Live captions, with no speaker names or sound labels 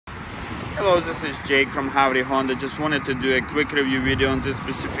Hello, this is Jake from Howdy Honda. Just wanted to do a quick review video on this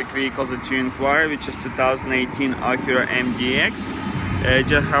specific vehicle that you inquired, which is 2018 Acura MDX.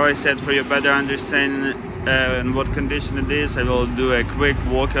 Just how I said, for your better understanding in what condition it is, I will do a quick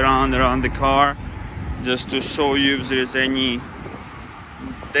walk around the car just to show you if there is any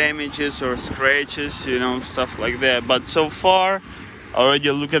damages or scratches, you know, stuff like that. But so far,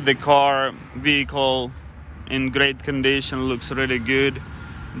 already look at the car, vehicle in great condition, looks really good.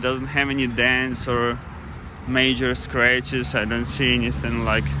 Doesn't have any dents or major scratches. I don't see anything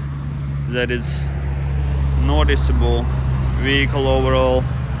like that is noticeable. Vehicle overall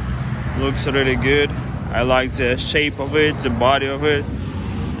looks really good. I like the shape of it, the body of it.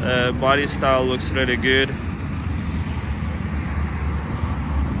 Body style looks really good.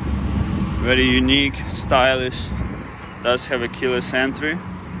 Very unique, stylish. Does have a keyless entry.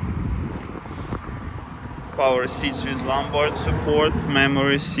 Power seats with lumbar support,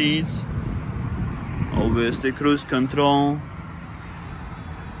 memory seats, obviously cruise control.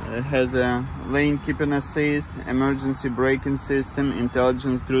 It has a lane keeping assist, emergency braking system,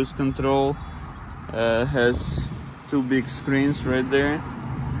 intelligent cruise control. Has two big screens right there.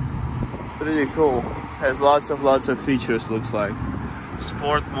 Pretty cool. Has lots of features, looks like.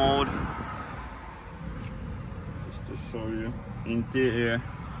 Sport mode. Just to show you. Interior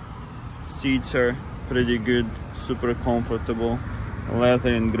seats are pretty good, super comfortable,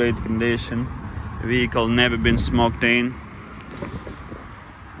 leather in great condition, vehicle never been smoked in,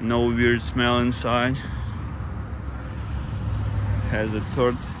 no weird smell inside. Has a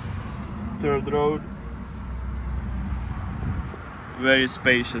third row. Very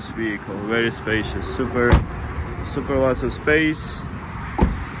spacious vehicle, very spacious, super lots of space.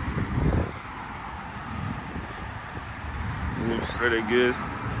 Looks really good.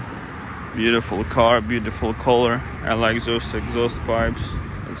 Beautiful car, beautiful color. I like those exhaust pipes.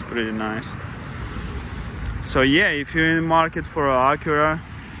 It's pretty nice. So yeah, if you're in the market for an Acura,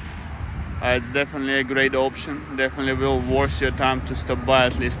 it's definitely a great option. Definitely will worth your time to stop by,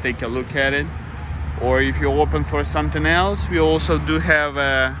 at least take a look at it. Or if you're open for something else, we also do have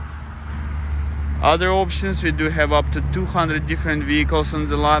other options. We do have up to 200 different vehicles on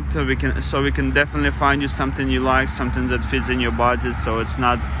the lot, so we can definitely find you something you like, something that fits in your budget, so it's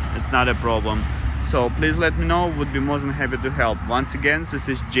not a problem. So please let me know, would be more than happy to help. Once again, this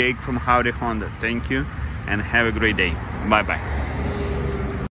is Jake from Howdy Honda. Thank you and have a great day. Bye bye.